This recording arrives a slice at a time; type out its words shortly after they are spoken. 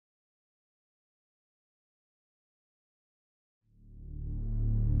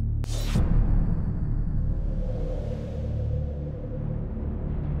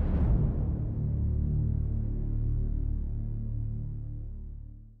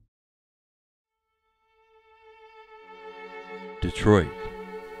Detroit,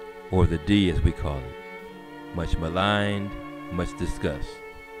 or the D as we call it. Much maligned, much discussed.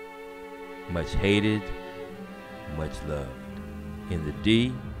 Much hated, much loved. In the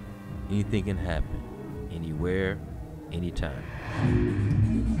D, anything can happen, anywhere, anytime.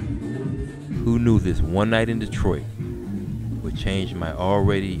 Who knew this one night in Detroit would change my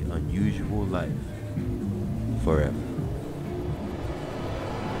already unusual life forever?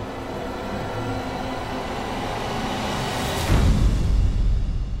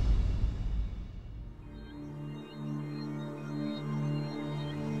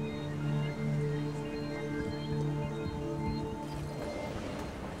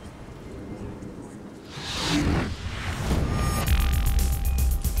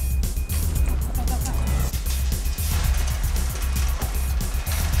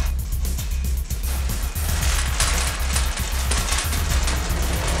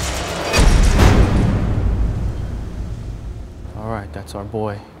 That's our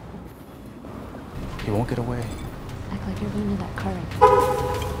boy. He won't get away. Act like you're leaning that current.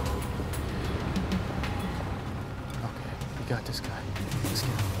 Okay, we got this guy. Let's get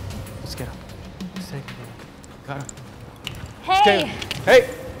him. Let's get him. Let's take him. Got him. Hey! Hey!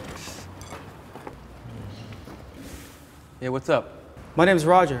 Yeah, what's up? My name's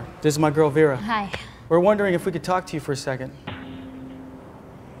Roger. This is my girl Vera. Hi. We're wondering if we could talk to you for a second.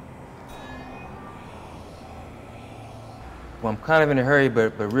 Well, I'm kind of in a hurry,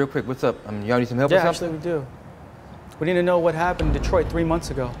 but real quick, what's up? Y'all need some help or something? Yeah, actually we do. We need to know what happened in Detroit 3 months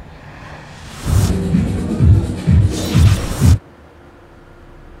ago.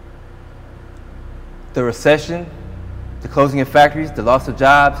 The recession, the closing of factories, the loss of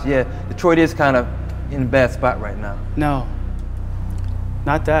jobs. Yeah, Detroit is kind of in a bad spot right now. No,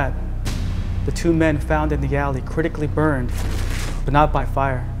 not that. The 2 men found in the alley critically burned, but not by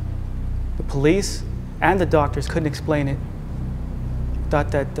fire. The police and the doctors couldn't explain it.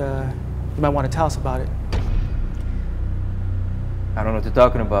 Thought that you might want to tell us about it. I don't know what you're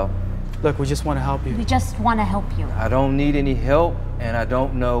talking about. Look, we just want to help you. We just want to help you. I don't need any help, and I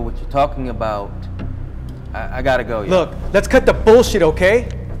don't know what you're talking about. I gotta go, yeah. Look, let's cut the bullshit, okay?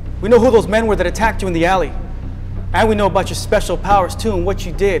 We know who those men were that attacked you in the alley. And we know about your special powers too and what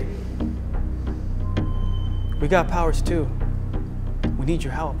you did. We got powers too. We need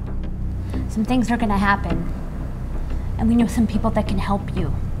your help. Some things are gonna happen. And we know some people that can help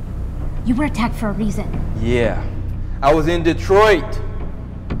you. You were attacked for a reason. Yeah. I was in Detroit.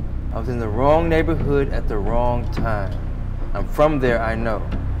 I was in the wrong neighborhood at the wrong time. I'm from there, I know.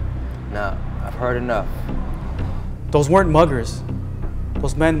 Now, I've heard enough. Those weren't muggers.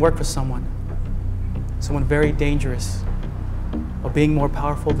 Those men worked for someone. Someone very dangerous. Or being more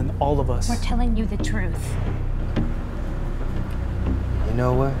powerful than all of us. We're telling you the truth. You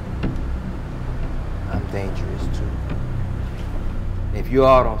know what? I'm dangerous too. If you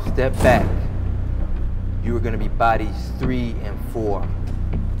all don't step back, you are gonna be bodies 3 and 4.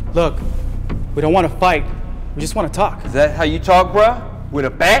 Look, we don't want to fight. We just want to talk. Is that how you talk, bruh? With a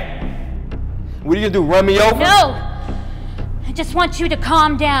bat? What are you gonna do, run me over? No! I just want you to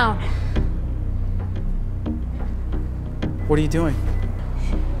calm down. What are you doing?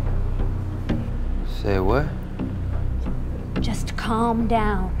 Say what? Just calm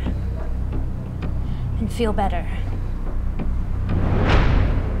down. And feel better.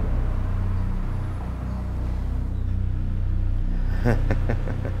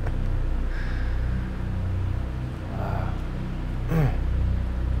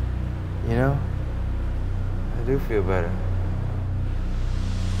 You know, I do feel better.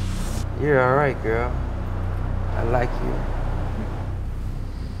 You're all right, girl. I like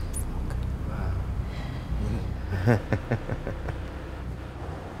you.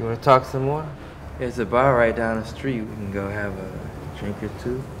 You want to talk some more? There's a bar right down the street. We can go have a drink or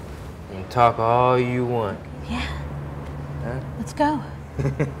two and talk all you want. Yeah. Huh? Let's go.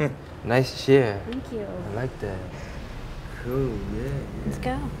 Nice chair. Thank you. I like that. Cool, yeah. Let's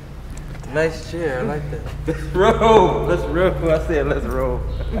go. Nice chair, I like that. Let's roll. Let's roll. I said let's roll.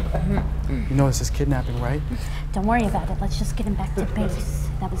 You know this is kidnapping, right? Don't worry about it. Let's just get him back to base.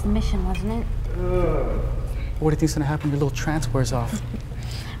 That was the mission, wasn't it? What do you think's gonna happen when your little trance wears off?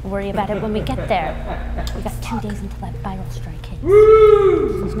 Worry about it when we get there. We got 2 days until that viral strike hits.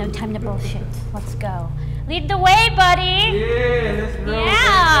 There's no time to bullshit. Let's go. Lead the way, buddy! Yeah, let's roll.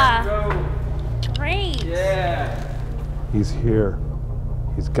 Yeah! Let's go. Great! Yeah. He's here.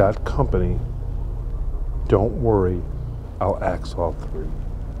 He's got company. Don't worry, I'll axe all 3.